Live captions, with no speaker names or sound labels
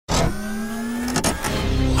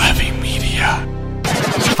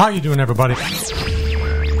How you doing, everybody?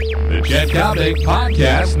 The Chet Coppock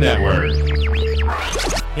Podcast Network.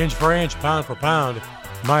 Inch for inch, pound for pound,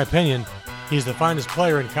 in my opinion, he's the finest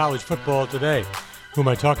player in college football today. Who am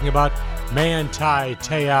I talking about? Manti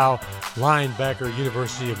Te'o, linebacker,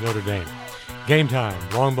 University of Notre Dame. Game time,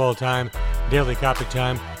 long ball time, Daily Coppock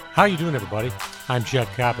time. How you doing, everybody? I'm Chet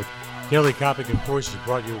Coppock. Daily Coppock, of course, is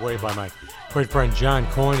brought your way by my great friend John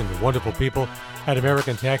Coyne and the wonderful people at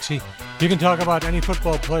American Taxi. You can talk about any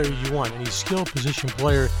football player you want, any skill position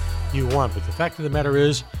player you want. But the fact of the matter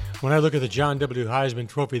is, when I look at the John W. Heisman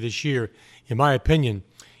Trophy this year, in my opinion,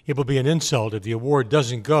 it will be an insult if the award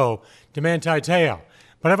doesn't go to Manti Te'o.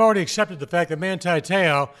 But I've already accepted the fact that Manti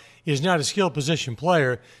Te'o is not a skill position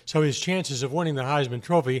player, so his chances of winning the Heisman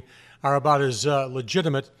Trophy are about as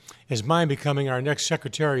legitimate as mine becoming our next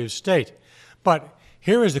Secretary of State. But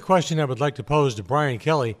here is the question I would like to pose to Brian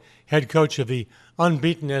Kelly, head coach of the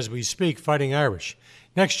unbeaten as we speak Fighting Irish.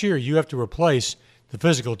 Next year, you have to replace the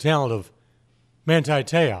physical talent of Manti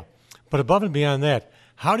Te'o. But above and beyond that,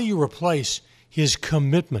 how do you replace his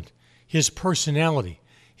commitment, his personality,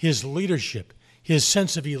 his leadership, his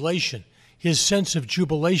sense of elation, his sense of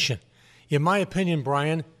jubilation? In my opinion,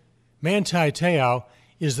 Brian, Manti Te'o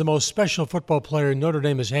is the most special football player Notre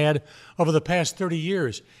Dame has had over the past 30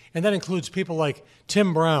 years. And that includes people like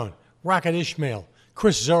Tim Brown, Rocket Ismail,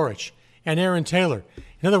 Chris Zorich, and Aaron Taylor.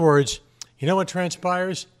 In other words, you know what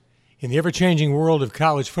transpires? In the ever-changing world of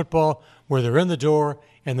college football, where they're in the door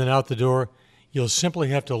and then out the door, you'll simply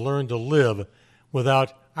have to learn to live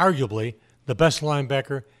without, arguably, the best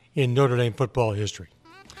linebacker in Notre Dame football history.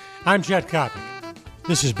 I'm Chet Coppock.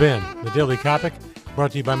 This has been the Daily Coppock,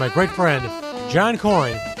 brought to you by my great friend, John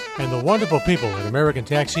Coyne, and the wonderful people at American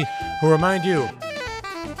Taxi, who remind you,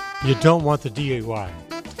 you don't want the DUI.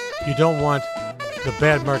 You don't want the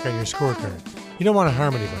bad mark on your scorecard. You don't want to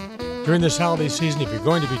harm anybody. During this holiday season, if you're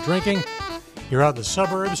going to be drinking, you're out in the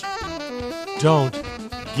suburbs, don't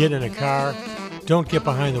get in a car. Don't get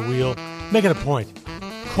behind the wheel. Make it a point.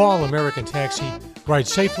 Call American Taxi. Ride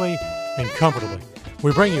safely and comfortably.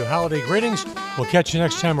 We bring you holiday greetings. We'll catch you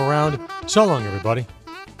next time around. So long, everybody.